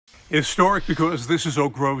Historic because this is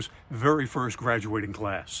Oak Grove's very first graduating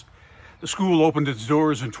class. The school opened its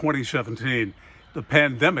doors in 2017. The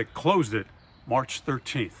pandemic closed it March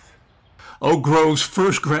 13th. Oak Grove's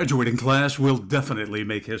first graduating class will definitely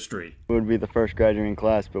make history. We would be the first graduating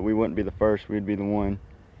class, but we wouldn't be the first. We'd be the one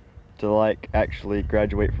to actually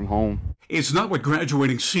graduate from home. It's not what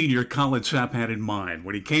graduating senior Colin Sapp had in mind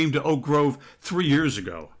when he came to Oak Grove 3 years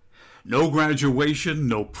ago. No graduation,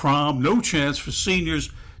 no prom, no chance for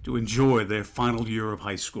seniors to enjoy their final year of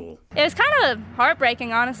high school. It was kind of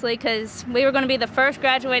heartbreaking, honestly, because we were going to be the first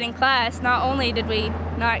graduating class. Not only did we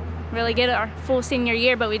not really get our full senior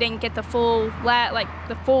year, but we didn't get the full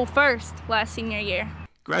first last senior year.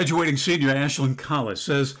 Graduating senior Ashlyn Collis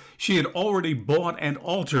says she had already bought and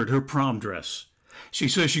altered her prom dress. She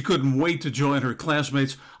says she couldn't wait to join her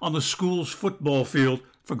classmates on the school's football field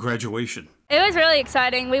for graduation. It was really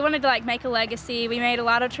exciting. We wanted to make a legacy. We made a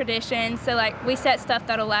lot of traditions, so we set stuff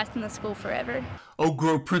that'll last in the school forever. Oak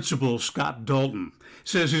Grove principal Scott Dalton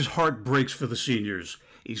says his heart breaks for the seniors.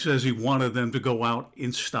 He says he wanted them to go out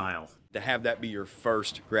in style. To have that be your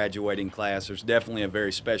first graduating class, there's definitely a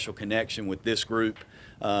very special connection with this group.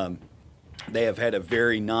 They have had a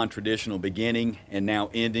very non-traditional beginning and now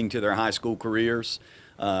ending to their high school careers.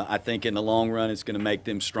 I think in the long run it's going to make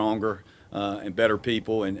them stronger and better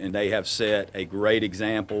people, and they have set a great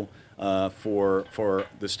example for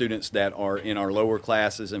the students that are in our lower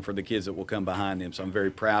classes and for the kids that will come behind them. So I'm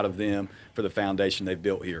very proud of them for the foundation they've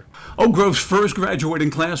built here. Oak Grove's first graduating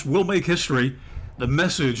class will make history. The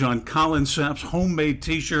message on Colin Sapp's homemade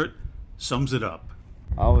t-shirt sums it up.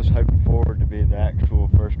 I was hoping forward to be the actual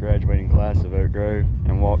first graduating class of Oak Grove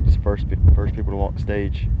and walk the first people to walk the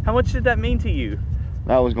stage. How much did that mean to you?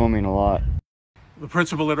 That was going to mean a lot. The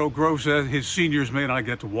principal at Oak Grove said his seniors may not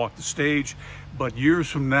get to walk the stage, but years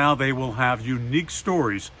from now they will have unique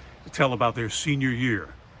stories to tell about their senior year.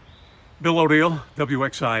 Bill O'Neill,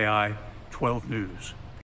 WXII 12 News.